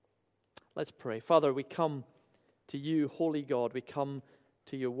Let's pray. Father, we come to you, holy God. We come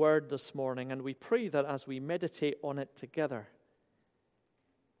to your word this morning, and we pray that as we meditate on it together,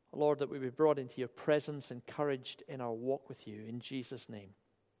 Lord, that we be brought into your presence, encouraged in our walk with you. In Jesus' name,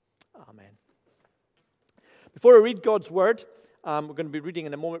 amen. Before I read God's word, we're going to be reading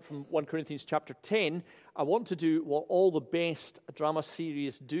in a moment from 1 Corinthians chapter 10. I want to do what all the best drama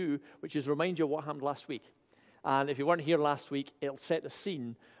series do, which is remind you of what happened last week. And if you weren't here last week, it'll set the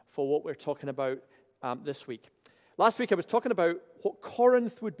scene for what we're talking about this week. Last week I was talking about what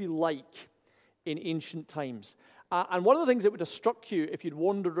Corinth would be like in ancient times. And one of the things that would have struck you if you'd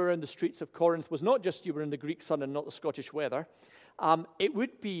wandered around the streets of Corinth was not just you were in the Greek sun and not the Scottish weather. It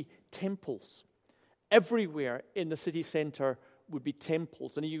would be temples. Everywhere in the city centre would be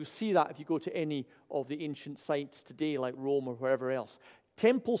temples. And you see that if you go to any of the ancient sites today, like Rome or wherever else.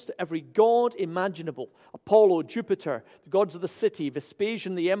 Temples to every god imaginable. Apollo, Jupiter, the gods of the city,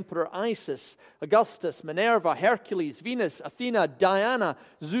 Vespasian the emperor, Isis, Augustus, Minerva, Hercules, Venus, Athena, Diana,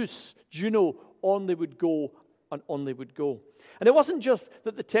 Zeus, Juno. On they would go and on they would go. And it wasn't just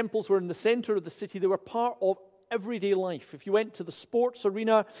that the temples were in the center of the city, they were part of everyday life. If you went to the sports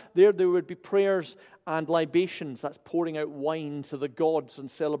arena, there would be prayers and libations. That's pouring out wine to the gods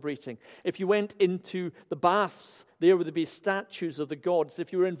and celebrating. If you went into the baths, there would be statues of the gods.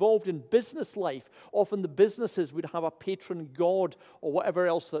 If you were involved in business life, often the businesses would have a patron god or whatever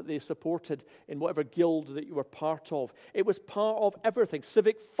else that they supported in whatever guild that you were part of. It was part of everything.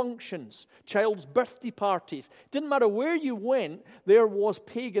 Civic functions, child's birthday parties. Didn't matter where you went, there was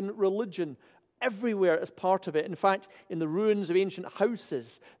pagan religion everywhere as part of it. In fact, in the ruins of ancient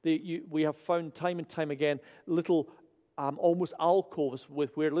houses, we have found time and time again little almost alcoves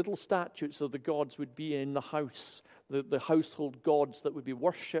with where little statues of the gods would be in the house, the household gods that would be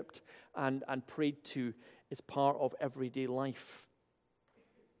worshipped and prayed to as part of everyday life.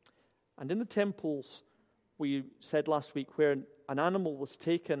 And in the temples, we said last week, where an animal was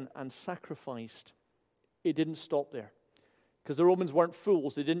taken and sacrificed, it didn't stop there. Because the Romans weren't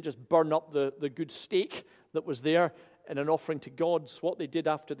fools. They didn't just burn up the good steak that was there in an offering to gods. What they did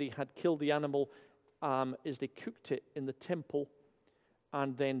after they had killed the animal is they cooked it in the temple,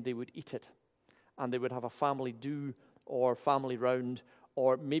 and then they would eat it. And they would have a family do or family round,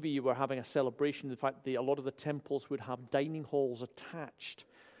 or maybe you were having a celebration. In fact, a lot of the temples would have dining halls attached.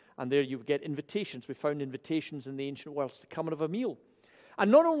 And there you would get invitations. We found invitations in the ancient world to come and have a meal. And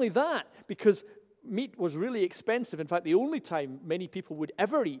not only that, because meat was really expensive. In fact, the only time many people would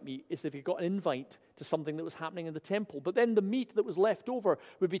ever eat meat is if they got an invite to something that was happening in the temple. But then the meat that was left over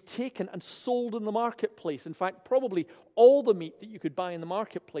would be taken and sold in the marketplace. In fact, probably all the meat that you could buy in the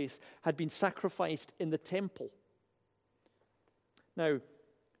marketplace had been sacrificed in the temple. Now,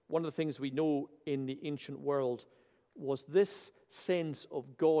 one of the things we know in the ancient world was this sense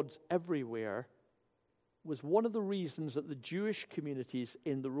of gods everywhere was one of the reasons that the Jewish communities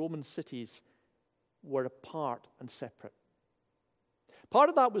in the Roman cities were apart and separate. Part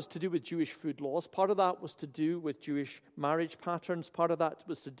of that was to do with Jewish food laws. Part of that was to do with Jewish marriage patterns. Part of that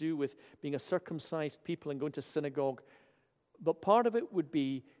was to do with being a circumcised people and going to synagogue. But part of it would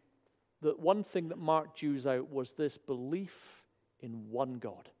be that one thing that marked Jews out was this belief in one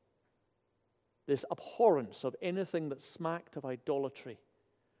God. This abhorrence of anything that smacked of idolatry.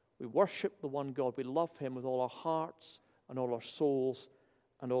 We worship the one God. We love him with all our hearts and all our souls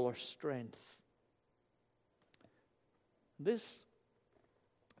and all our strength. This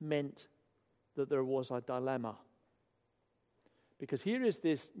meant that there was a dilemma. Because here is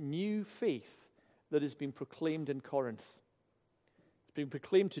this new faith that has been proclaimed in Corinth. It's been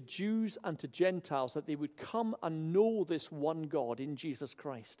proclaimed to Jews and to Gentiles that they would come and know this one God in Jesus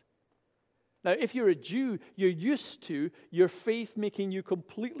Christ. Now, if you're a Jew, you're used to your faith making you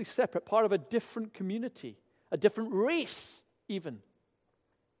completely separate, part of a different community, a different race even.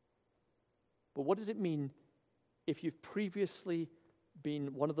 But what does it mean if you've previously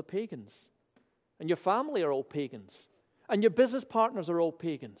been one of the pagans, and your family are all pagans, and your business partners are all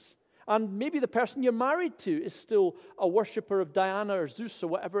pagans, and maybe the person you're married to is still a worshiper of Diana or Zeus or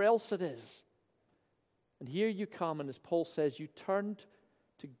whatever else it is. And here you come, and as Paul says, you turned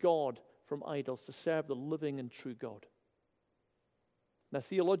to God from idols to serve the living and true God. Now,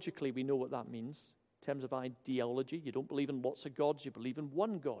 theologically, we know what that means. In terms of ideology, you don't believe in lots of gods, you believe in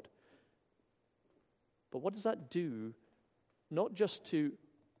one God. But what does that do, not just to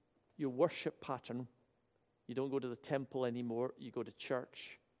your worship pattern? You don't go to the temple anymore, you go to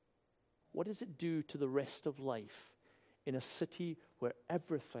church. What does it do to the rest of life in a city where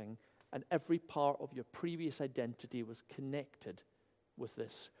everything and every part of your previous identity was connected with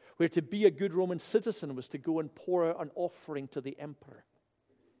this? Where to be a good Roman citizen was to go and pour out an offering to the emperor.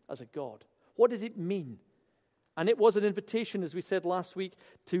 as a God? What does it mean? And it was an invitation, as we said last week,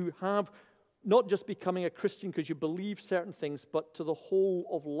 to have not just becoming a Christian because you believe certain things, but to the whole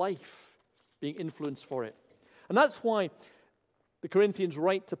of life being influenced for it. And that's why the Corinthians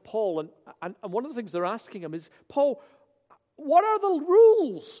write to Paul, and one of the things they're asking him is, Paul, what are the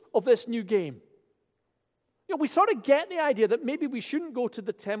rules of this new game? You know, we sort of get the idea that maybe we shouldn't go to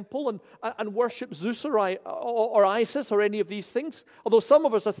the temple and worship Zeus or Isis or any of these things. Although some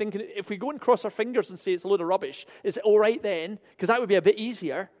of us are thinking, if we go and cross our fingers and say it's a load of rubbish, is it all right then? Because that would be a bit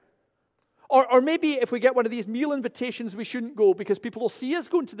easier. Or maybe if we get one of these meal invitations, we shouldn't go because people will see us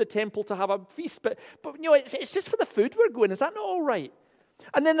going to the temple to have a feast. But you know, it's just for the food we're going. Is that not all right?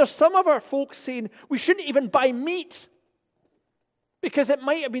 And then there's some of our folks saying we shouldn't even buy meat because it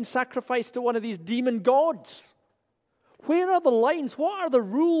might have been sacrificed to one of these demon gods. Where are the lines? What are the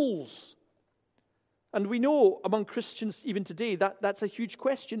rules? And we know among Christians even today that that's a huge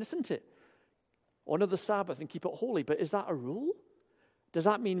question, isn't it? Honor the Sabbath and keep it holy. But is that a rule? Does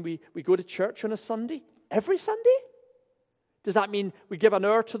that mean we go to church on a Sunday? Every Sunday? Does that mean we give an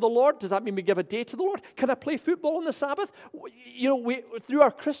hour to the Lord? Does that mean we give a day to the Lord? Can I play football on the Sabbath? You know, through our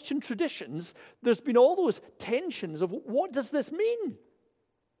Christian traditions, there's been all those tensions of what does this mean? And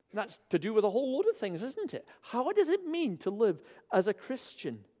that's to do with a whole load of things, isn't it? How does it mean to live as a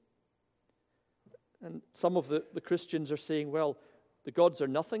Christian? And some of the Christians are saying, well, the gods are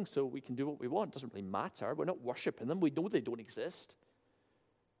nothing, so we can do what we want. It doesn't really matter. We're not worshiping them. We know they don't exist.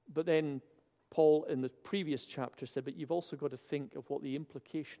 But then Paul in the previous chapter said, but you've also got to think of what the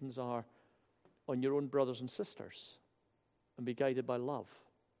implications are on your own brothers and sisters and be guided by love.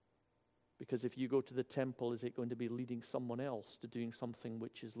 Because if you go to the temple, is it going to be leading someone else to doing something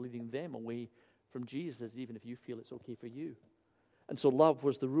which is leading them away from Jesus, even if you feel it's okay for you? And so love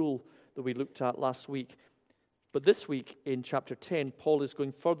was the rule that we looked at last week. But this week in chapter 10, Paul is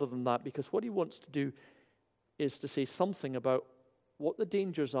going further than that because what he wants to do is to say something about what the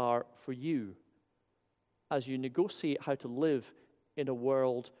dangers are for you as you negotiate how to live in a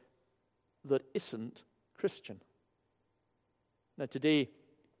world that isn't Christian. Now today,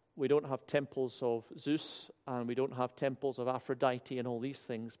 we don't have temples of Zeus and we don't have temples of Aphrodite and all these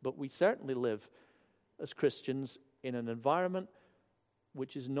things, but we certainly live as Christians in an environment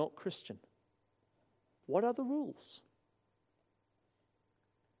which is not Christian. What are the rules?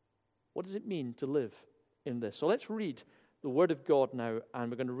 What does it mean to live in this? So let's read the Word of God now, and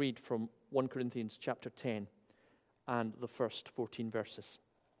we're going to read from 1 Corinthians chapter 10 and the first 14 verses.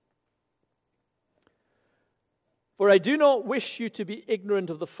 For I do not wish you to be ignorant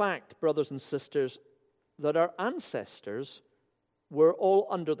of the fact, brothers and sisters, that our ancestors were all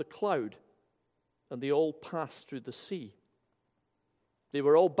under the cloud, and they all passed through the sea. They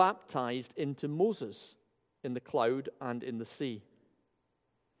were all baptized into Moses in the cloud and in the sea.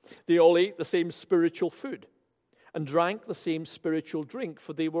 They all ate the same spiritual food and drank the same spiritual drink,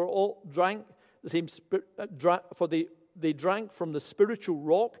 for they were all drank the same they drank from the spiritual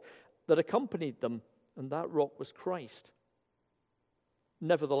rock that accompanied them, and that rock was Christ.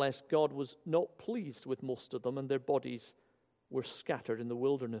 Nevertheless, God was not pleased with most of them, and their bodies were scattered in the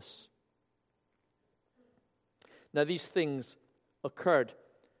wilderness. Now these things occurred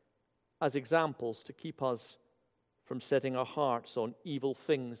as examples to keep us from setting our hearts on evil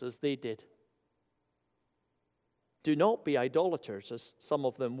things as they did. Do not be idolaters, as some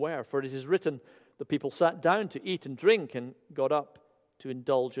of them were, for it is written, the people sat down to eat and drink and got up to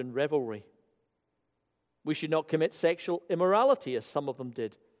indulge in revelry. We should not commit sexual immorality, as some of them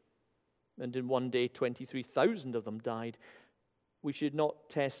did, and in one day 23,000 of them died. We should not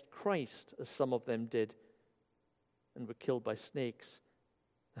test Christ, as some of them did, and were killed by snakes.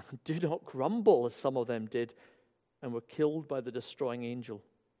 Do not grumble, as some of them did, and were killed by the destroying angel.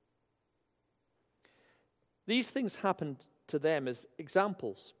 These things happened to them as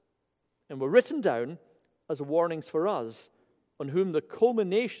examples and were written down as warnings for us, on whom the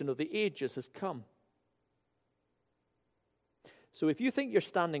culmination of the ages has come. So if you think you're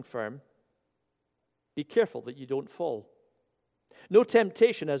standing firm, be careful that you don't fall. No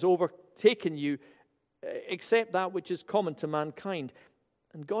temptation has overtaken you except that which is common to mankind.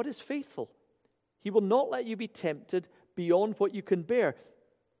 And God is faithful. He will not let you be tempted beyond what you can bear.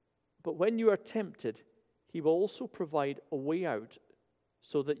 But when you are tempted, He will also provide a way out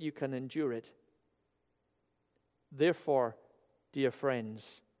so that you can endure it. Therefore, dear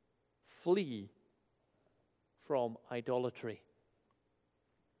friends, flee from idolatry.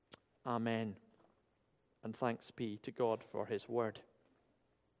 Amen. And thanks be to God for His word.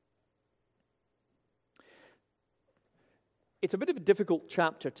 It's a bit of a difficult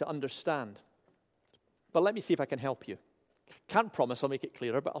chapter to understand, but let me see if I can help you. Can't promise I'll make it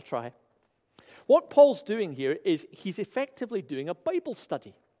clearer, but I'll try. What Paul's doing here is he's effectively doing a Bible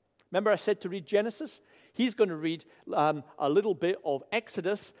study. Remember I said to read Genesis? He's going to read a little bit of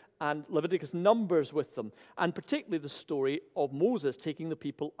Exodus and Leviticus, Numbers with them, and particularly the story of Moses taking the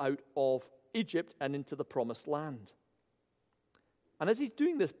people out of Egypt and into the promised land. And as he's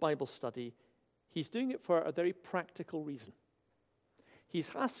doing this Bible study, he's doing it for a very practical reason.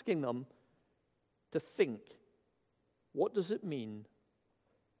 He's asking them to think, what does it mean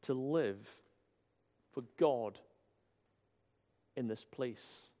to live for God in this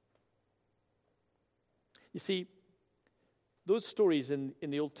place? You see, those stories in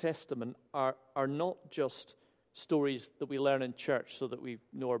the Old Testament are not just stories that we learn in church so that we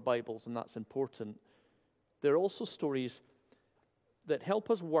know our Bibles, and that's important. They're also stories that help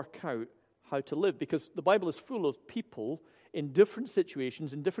us work out how to live, because the Bible is full of people in different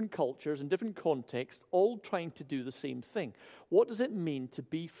situations, in different cultures, in different contexts, all trying to do the same thing. What does it mean to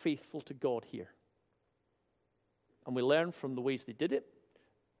be faithful to God here? And we learn from the ways they did it,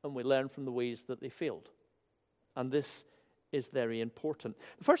 and we learn from the ways that they failed. And this is very important.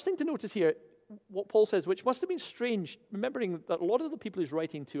 The first thing to notice here, what Paul says, which must have been strange, remembering that a lot of the people he's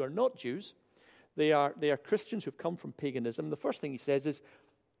writing to are not Jews. They are Christians who've come from paganism. The first thing he says is,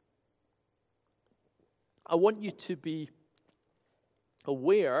 I want you to be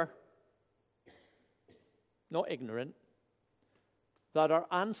aware, not ignorant, that our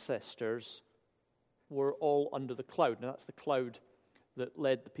ancestors were all under the cloud. Now that's the cloud that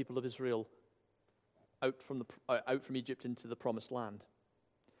led the people of Israel out from Egypt into the promised land.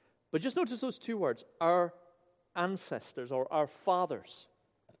 But just notice those two words, our ancestors or our fathers.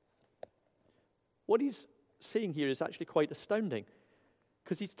 What he's saying here is actually quite astounding,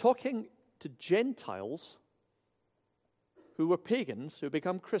 because he's talking to Gentiles who were pagans, who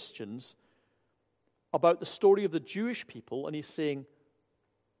become Christians, about the story of the Jewish people, and he's saying,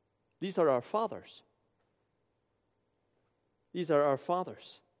 these are our fathers. These are our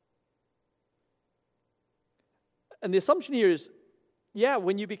fathers. And the assumption here is, yeah,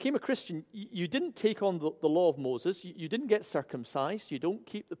 when you became a Christian, you didn't take on the law of Moses, you didn't get circumcised, you don't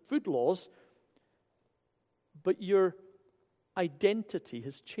keep the food laws, but your identity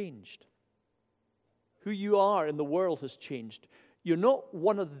has changed. Who you are in the world has changed. You're not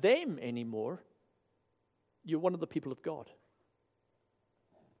one of them anymore. You're one of the people of God.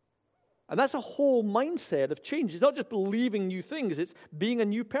 And that's a whole mindset of change. It's not just believing new things. It's being a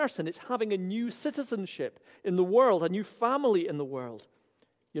new person. It's having a new citizenship in the world, a new family in the world.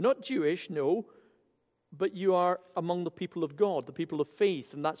 You're not Jewish, no, but you are among the people of God, the people of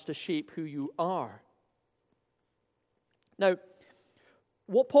faith, and that's to shape who you are. Now,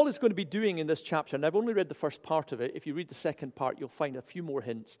 what Paul is going to be doing in this chapter, and I've only read the first part of it, if you read the second part, you'll find a few more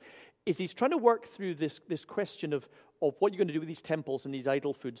hints, is he's trying to work through this question of what you're going to do with these temples and these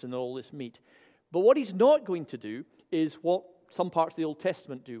idol foods and all this meat. But what he's not going to do is what some parts of the Old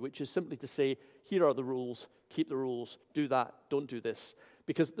Testament do, which is simply to say, here are the rules, keep the rules, do that, don't do this.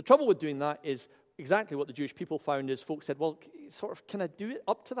 Because the trouble with doing that is exactly what the Jewish people found is folks said, well, sort of, can I do it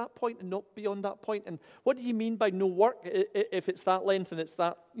up to that point and not beyond that point? And what do you mean by no work if it's that length and it's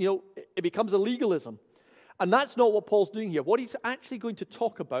that, it becomes a legalism. And that's not what Paul's doing here. What he's actually going to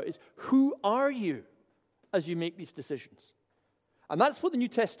talk about is, who are you as you make these decisions? And that's what the New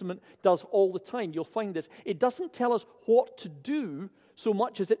Testament does all the time. You'll find this. It doesn't tell us what to do so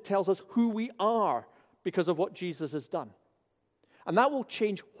much as it tells us who we are because of what Jesus has done. And that will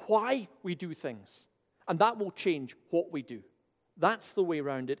change why we do things. And that will change what we do. That's the way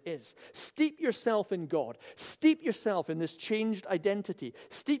around it is. Steep yourself in God. Steep yourself in this changed identity.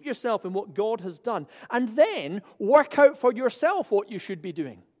 Steep yourself in what God has done. And then work out for yourself what you should be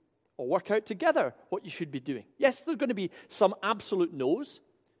doing. Or work out together what you should be doing. Yes, there's going to be some absolute no's.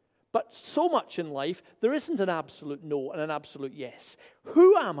 But so much in life, there isn't an absolute no and an absolute yes.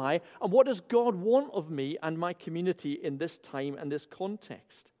 Who am I, and what does God want of me and my community in this time and this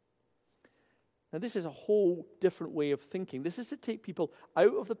context? Now, this is a whole different way of thinking. This is to take people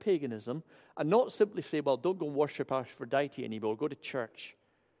out of the paganism and not simply say, well, don't go and worship Aphrodite anymore, go to church.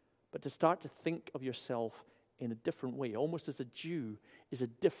 But to start to think of yourself in a different way, almost as a Jew is a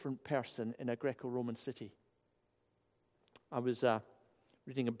different person in a Greco-Roman city. I was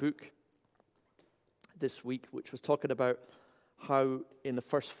reading a book this week which was talking about how in the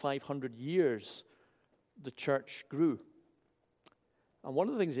first 500 years the church grew. And one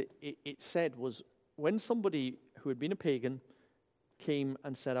of the things it said was when somebody who had been a pagan came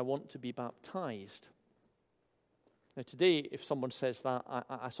and said, I want to be baptized. Now today, if someone says that,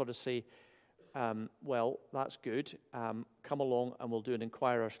 I sort of say, well, that's good. Come along and we'll do an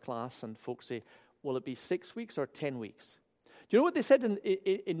inquirer's class. And folks say, will it be 6 weeks or 10 weeks? Do you know what they said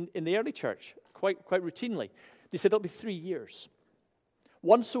in the early church, quite routinely? They said it'll be 3 years.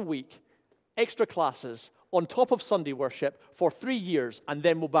 Once a week, extra classes on top of Sunday worship for 3 years, and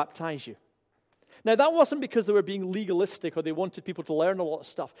then we'll baptize you. Now, that wasn't because they were being legalistic or they wanted people to learn a lot of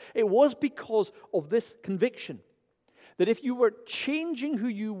stuff. It was because of this conviction that if you were changing who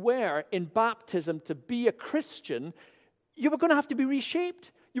you were in baptism to be a Christian, you were going to have to be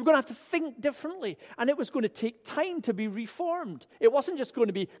reshaped. You were going to have to think differently, and it was going to take time to be reformed. It wasn't just going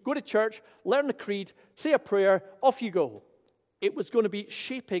to be go to church, learn the creed, say a prayer, off you go. It was going to be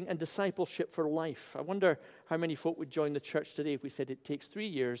shaping and discipleship for life. I wonder how many folk would join the church today if we said it takes 3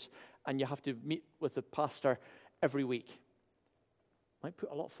 years and you have to meet with the pastor every week. Might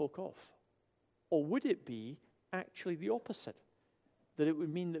put a lot of folk off. Or would it be actually the opposite? That it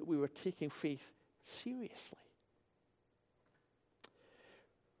would mean that we were taking faith seriously.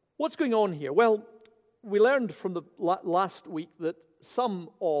 What's going on here? Well, we learned from the last week that some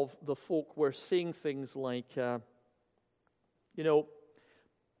of the folk were saying things like, I know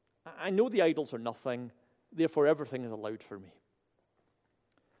the idols are nothing, therefore everything is allowed for me.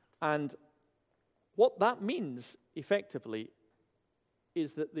 And what that means, effectively,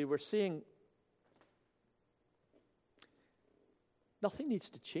 is that they were saying, nothing needs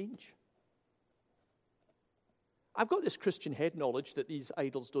to change. I've got this Christian head knowledge that these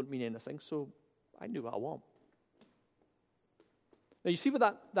idols don't mean anything, so I do what I want. Now, you see what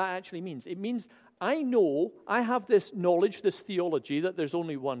that actually means? It means I know, I have this knowledge, this theology that there's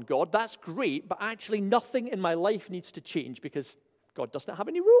only one God. That's great, but actually nothing in my life needs to change because God doesn't have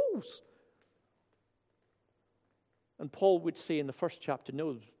any rules. And Paul would say in the first chapter,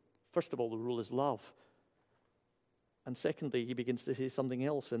 no, first of all, the rule is love. And secondly, he begins to say something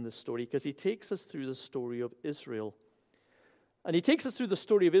else in this story because he takes us through the story of Israel. And he takes us through the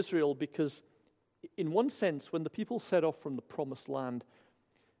story of Israel because, in one sense, when the people set off from the promised land,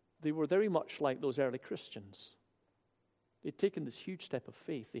 they were very much like those early Christians. They'd taken this huge step of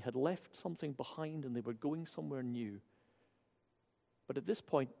faith. They had left something behind and they were going somewhere new. But at this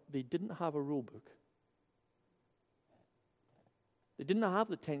point, they didn't have a rule book. They didn't have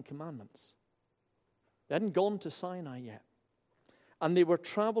the Ten Commandments. They hadn't gone to Sinai yet. And they were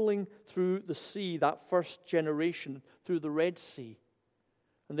traveling through the sea, that first generation, through the Red Sea.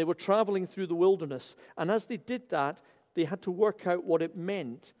 And they were traveling through the wilderness. And as they did that, they had to work out what it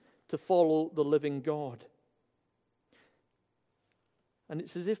meant to follow the living God. And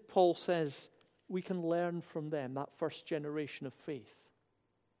it's as if Paul says, we can learn from them, that first generation of faith.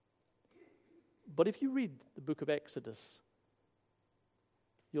 But if you read the book of Exodus,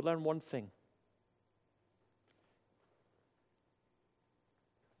 you'll learn one thing.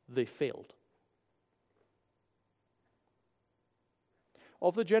 They failed.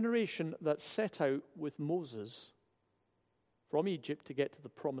 Of the generation that set out with Moses from Egypt to get to the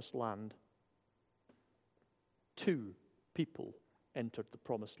promised land, 2 people entered the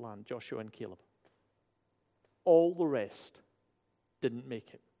promised land, Joshua and Caleb. All the rest didn't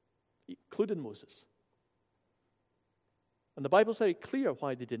make it, including Moses. And the Bible's very clear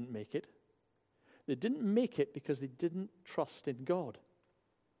why they didn't make it. They didn't make it because they didn't trust in God.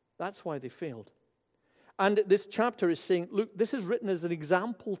 That's why they failed. And this chapter is saying, look, this is written as an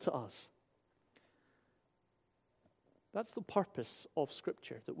example to us. That's the purpose of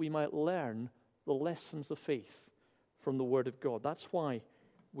Scripture, that we might learn the lessons of faith from the Word of God. That's why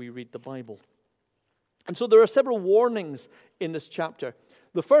we read the Bible. And so there are several warnings in this chapter.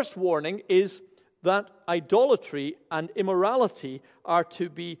 The first warning is that idolatry and immorality are to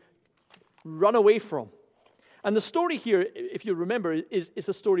be run away from. And the story here, if you remember, is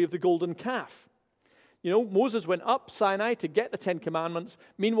the story of the golden calf. You know, Moses went up Sinai to get the Ten Commandments.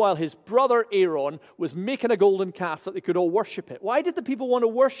 Meanwhile, his brother Aaron was making a golden calf that they could all worship it. Why did the people want to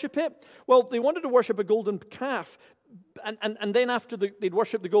worship it? Well, they wanted to worship a golden calf. And then after they'd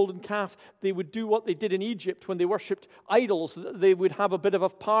worship the golden calf, they would do what they did in Egypt when they worshipped idols. They would have a bit of a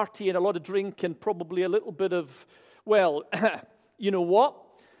party and a lot of drink and probably a little bit of, well, you know what?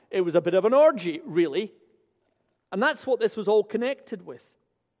 It was a bit of an orgy, really. And that's what this was all connected with.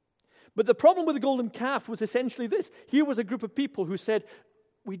 But the problem with the golden calf was essentially this. Here was a group of people who said,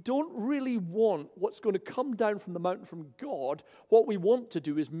 we don't really want what's going to come down from the mountain from God. What we want to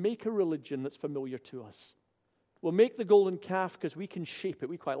do is make a religion that's familiar to us. We'll make the golden calf because we can shape it.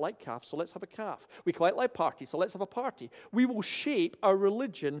 We quite like calves, so let's have a calf. We quite like parties, so let's have a party. We will shape our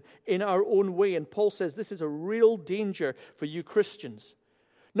religion in our own way. And Paul says this is a real danger for you Christians.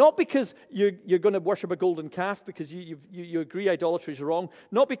 Not because you're going to worship a golden calf because you agree idolatry is wrong.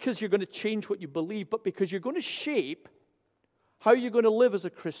 Not because you're going to change what you believe, but because you're going to shape how you're going to live as a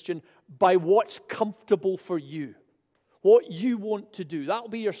Christian by what's comfortable for you. what you want to do. That'll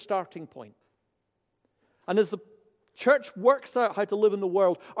be your starting point. And as the church works out how to live in the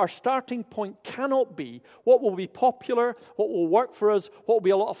world, our starting point cannot be what will be popular, what will work for us, what will be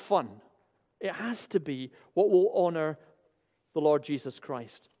a lot of fun. It has to be what will honor the Lord Jesus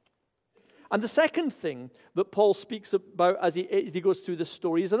Christ. And the second thing that Paul speaks about as he goes through this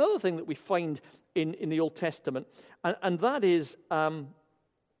story is another thing that we find in the Old Testament, and that is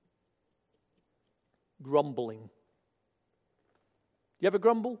grumbling. You ever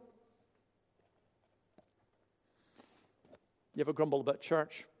grumble? You ever grumble about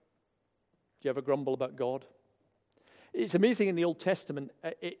church? Do you ever grumble about God? It's amazing in the Old Testament,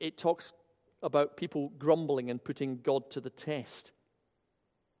 it talks about people grumbling and putting God to the test.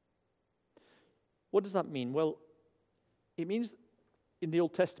 What does that mean? Well, it means, in the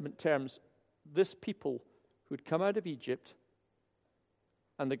Old Testament terms, this people who'd come out of Egypt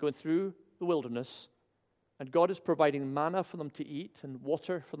and they're going through the wilderness, and God is providing manna for them to eat and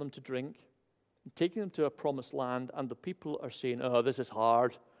water for them to drink, and taking them to a promised land, and the people are saying, oh, this is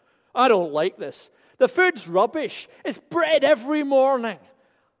hard. I don't like this. The food's rubbish. It's bread every morning.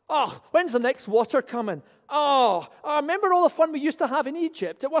 Oh, when's the next water coming? Oh, I remember all the fun we used to have in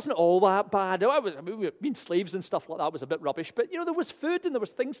Egypt. It wasn't all that bad. Being slaves and stuff like that was a bit rubbish. But, there was food and there was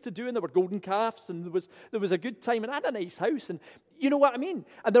things to do and there were golden calves and there was a good time and I had a nice house. And you know what I mean?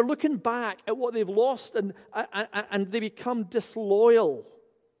 And they're looking back at what they've lost and they become disloyal.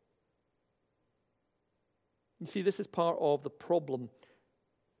 You see, this is part of the problem.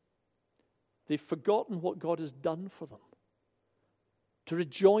 They've forgotten what God has done for them. To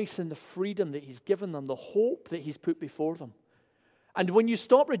rejoice in the freedom that He's given them, the hope that He's put before them. And when you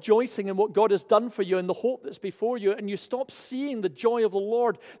stop rejoicing in what God has done for you and the hope that's before you, and you stop seeing the joy of the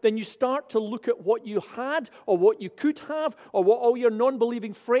Lord, then you start to look at what you had or what you could have or what all your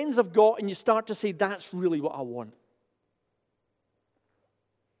non-believing friends have got, and you start to say, that's really what I want.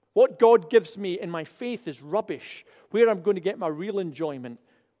 What God gives me in my faith is rubbish. Where I'm going to get my real enjoyment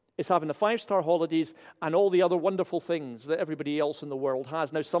is having the 5-star holidays and all the other wonderful things that everybody else in the world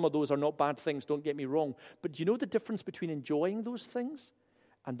has. Now, some of those are not bad things, don't get me wrong. But do you know the difference between enjoying those things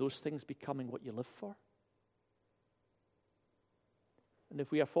and those things becoming what you live for? And if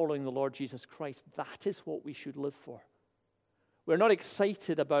we are following the Lord Jesus Christ, that is what we should live for. We're not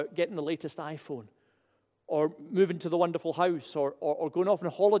excited about getting the latest iPhone or moving to the wonderful house or going off on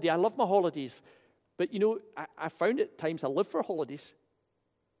a holiday. I love my holidays. But, I found at times I live for holidays.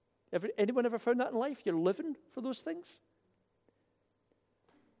 Anyone ever found that in life? You're living for those things?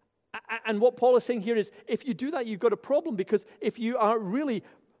 And what Paul is saying here is, if you do that, you've got a problem, because if you are really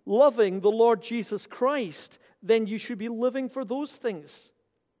loving the Lord Jesus Christ, then you should be living for those things.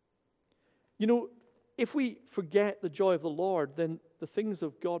 If we forget the joy of the Lord, then the things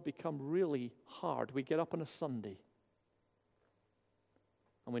of God become really hard. We get up on a Sunday,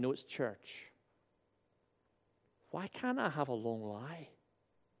 and we know it's church. Why can't I have a long lie?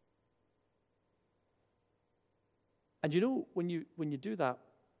 And when you do that,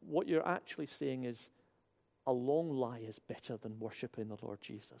 what you're actually saying is a long lie is better than worshiping the Lord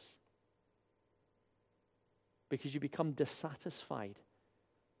Jesus. Because you become dissatisfied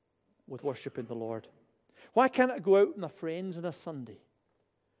with worshiping the Lord. Why can't I go out with my friends on a Sunday?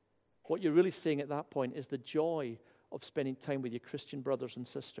 What you're really saying at that point is the joy of spending time with your Christian brothers and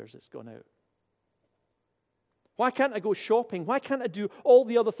sisters that's gone out. Why can't I go shopping? Why can't I do all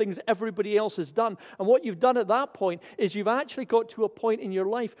the other things everybody else has done? And what you've done at that point is you've actually got to a point in your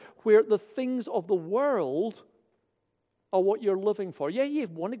life where the things of the world are what you're living for. Yeah, you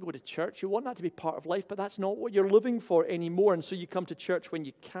want to go to church. You want that to be part of life, but that's not what you're living for anymore. And so you come to church when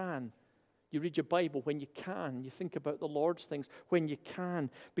you can. You read your Bible when you can. You think about the Lord's things when you can,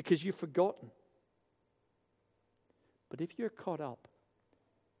 because you've forgotten. But if you're caught up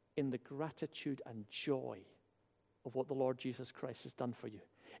in the gratitude and joy of what the Lord Jesus Christ has done for you.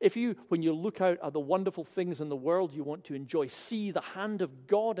 If you, when you look out at the wonderful things in the world you want to enjoy, see the hand of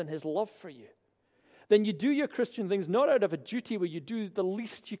God and His love for you, then you do your Christian things not out of a duty where you do the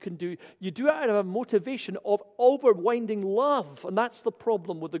least you can do. You do it out of a motivation of overwhelming love. And that's the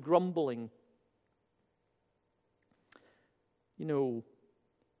problem with the grumbling. One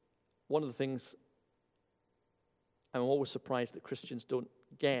of the things I'm always surprised that Christians don't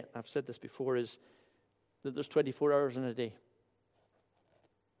get, I've said this before, is that there's 24 hours in a day.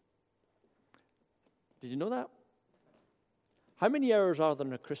 Did you know that? How many hours are there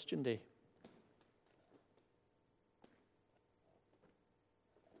in a Christian day?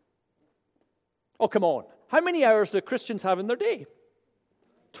 Oh, come on. How many hours do Christians have in their day?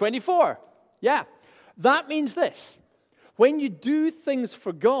 24. Yeah. That means this. When you do things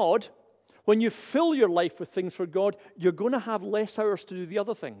for God, When you fill your life with things for God, you're going to have less hours to do the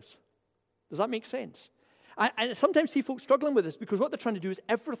other things. Does that make sense? I sometimes see folks struggling with this because what they're trying to do is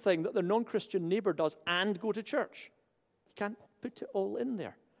everything that their non-Christian neighbor does and go to church. You can't put it all in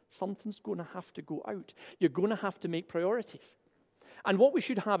there. Something's going to have to go out. You're going to have to make priorities. And what we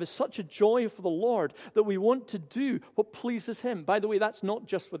should have is such a joy for the Lord that we want to do what pleases Him. By the way, that's not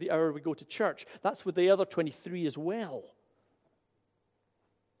just with the hour we go to church. That's with the other 23 as well.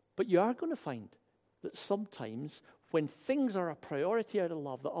 But you are going to find that sometimes when things are a priority out of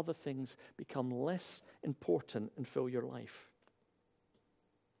love, that other things become less important and fill your life.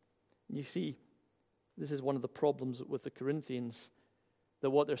 And you see, this is one of the problems with the Corinthians, that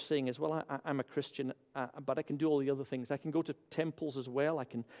what they're saying is, well, I'm a Christian, but I can do all the other things. I can go to temples as well. I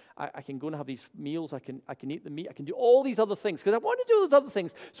can go and have these meals. I can eat the meat. I can do all these other things because I want to do those other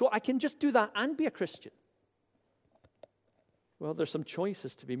things. So I can just do that and be a Christian. Well, there's some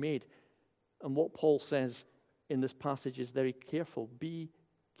choices to be made. And what Paul says in this passage is very careful. Be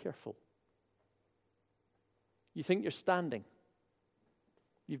careful. You think you're standing.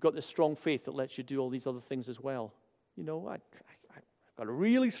 You've got this strong faith that lets you do all these other things as well. You know, I've got a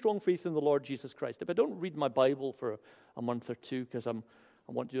really strong faith in the Lord Jesus Christ. If I don't read my Bible for a month or two because I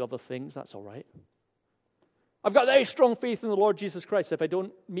want to do other things, that's all right. I've got very strong faith in the Lord Jesus Christ. If I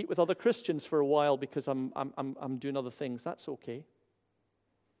don't meet with other Christians for a while because I'm doing other things, that's okay.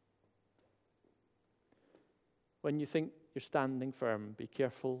 When you think you're standing firm, be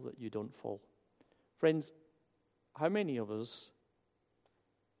careful that you don't fall. Friends, how many of us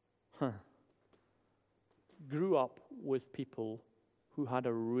grew up with people who had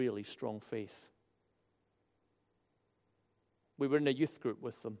a really strong faith? We were in a youth group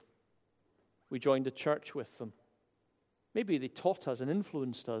with them. We joined a church with them. Maybe they taught us and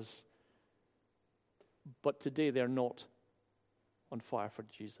influenced us, but today they're not on fire for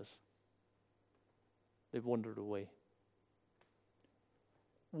Jesus. They've wandered away.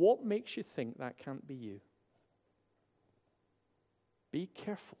 What makes you think that can't be you? Be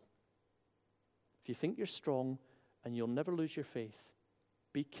careful. If you think you're strong and you'll never lose your faith,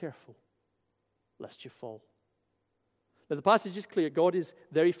 be careful lest you fall. Now, the passage is clear. God is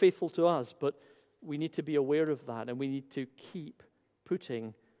very faithful to us, but we need to be aware of that, and we need to keep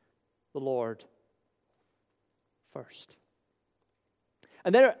putting the Lord first.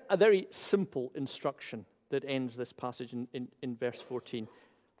 And there a very simple instruction that ends this passage in verse 14.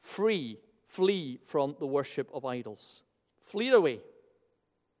 Flee from the worship of idols. Flee away.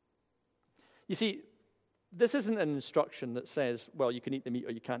 You see, this isn't an instruction that says, well, you can eat the meat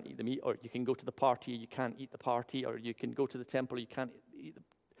or you can't eat the meat, or you can go to the party or you can't eat the party, or you can go to the temple or you can't eat the...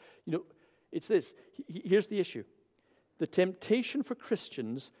 You know, it's this. Here's the issue. The temptation for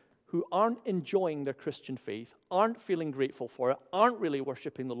Christians who aren't enjoying their Christian faith, aren't feeling grateful for it, aren't really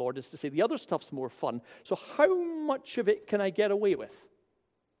worshiping the Lord, is to say the other stuff's more fun, so how much of it can I get away with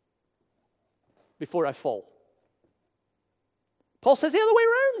before I fall? Paul says the other way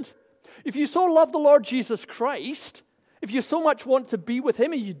around. If you so love the Lord Jesus Christ, if you so much want to be with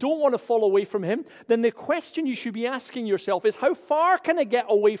Him and you don't want to fall away from Him, then the question you should be asking yourself is, how far can I get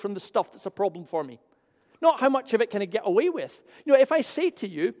away from the stuff that's a problem for me? Not how much of it can I get away with. You know, if I say to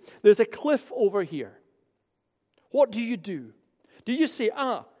you, there's a cliff over here, what do? Do you say,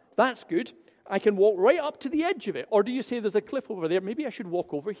 that's good, I can walk right up to the edge of it? Or do you say, there's a cliff over there, maybe I should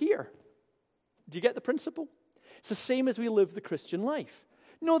walk over here? Do you get the principle? It's the same as we live the Christian life.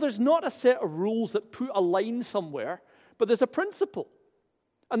 No, there's not a set of rules that put a line somewhere, but there's a principle.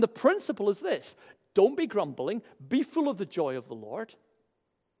 And the principle is this: don't be grumbling, be full of the joy of the Lord.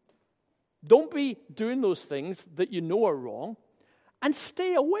 Don't be doing those things that you know are wrong, and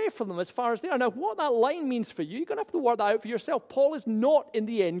stay away from them as far as they are. Now, what that line means for you, you're going to have to work that out for yourself. Paul is not, in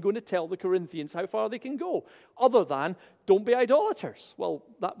the end, going to tell the Corinthians how far they can go, other than, don't be idolaters. Well,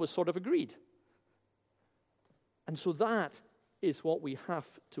 that was sort of agreed. And so that is what we have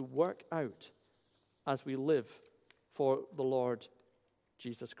to work out as we live for the Lord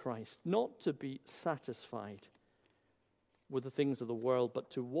Jesus Christ. Not to be satisfied with the things of the world, but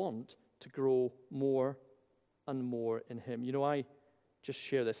to want to grow more and more in Him. You know, I just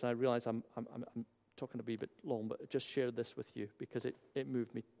share this, and I realize I'm talking to be a bit long, but I just share this with you because it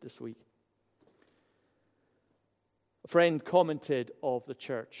moved me this week. A friend commented of the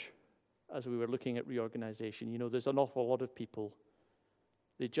church as we were looking at reorganization. You know, there's an awful lot of people,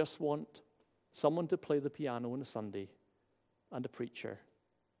 they just want someone to play the piano on a Sunday and a preacher,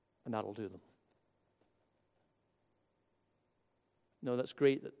 and that'll do them. No, that's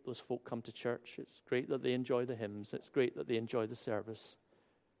great that those folk come to church. It's great that they enjoy the hymns. It's great that they enjoy the service.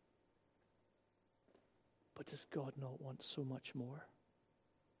 But does God not want so much more?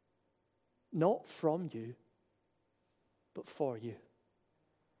 not from you, but for you.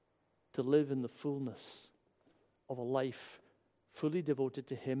 To live in the fullness of a life fully devoted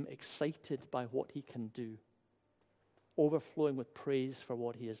to him, excited by what he can do, overflowing with praise for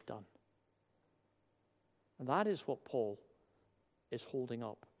what he has done. And that is what Paul is holding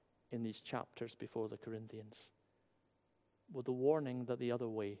up in these chapters before the Corinthians, with the warning that the other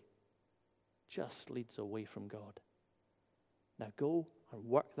way just leads away from God. Now go and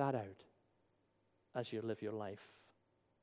work that out as you live your life.